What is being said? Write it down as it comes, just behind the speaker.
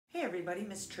Hey everybody,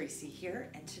 Miss Tracy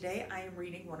here, and today I am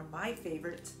reading one of my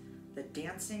favorites, The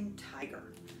Dancing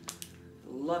Tiger.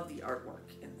 Love the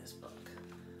artwork in this book.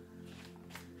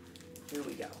 Here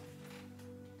we go.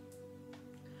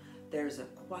 There's a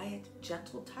quiet,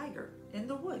 gentle tiger in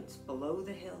the woods below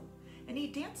the hill, and he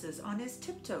dances on his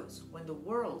tiptoes when the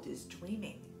world is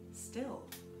dreaming still.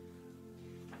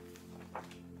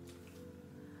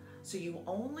 So you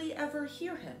only ever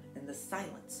hear him in the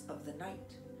silence of the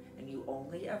night, and you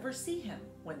only ever see him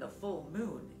when the full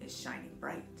moon is shining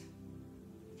bright.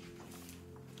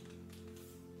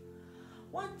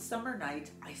 One summer night,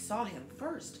 I saw him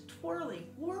first, twirling,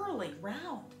 whirling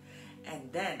round,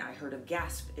 and then I heard him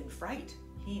gasp in fright.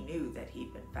 He knew that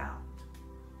he'd been found.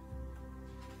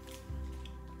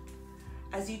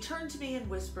 As he turned to me and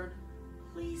whispered,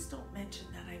 "Please don't mention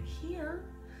that I'm here,"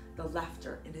 the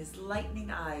laughter in his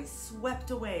lightning eyes swept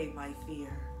away my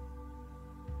fear.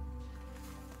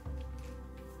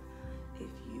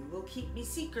 "If you will keep me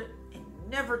secret and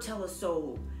never tell a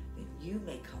soul, then you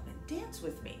may come and dance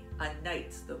with me on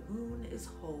nights the moon is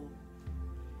whole."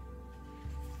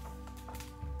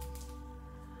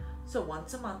 So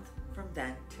once a month from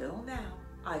then till now,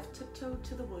 I've tiptoed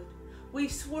to the wood.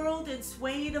 We've swirled and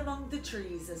swayed among the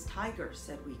trees as Tiger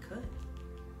said we could.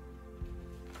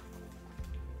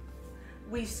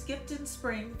 We've skipped in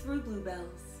spring through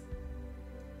bluebells.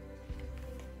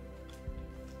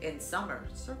 In summer,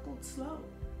 circled slow.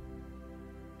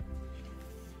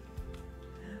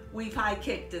 We've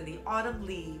high-kicked in the autumn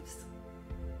leaves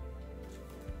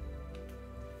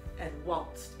and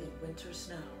waltzed in winter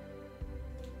snow.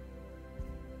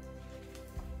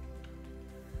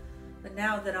 But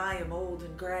now that I am old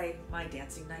and gray, my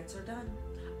dancing nights are done.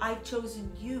 I've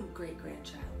chosen you,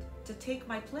 great-grandchild, to take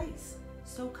my place,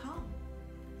 so come.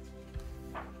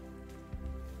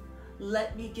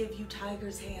 Let me give you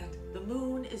Tiger's hand. The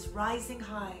moon is rising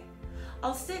high.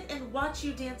 I'll sit and watch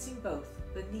you dancing both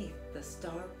beneath the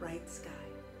star-bright sky.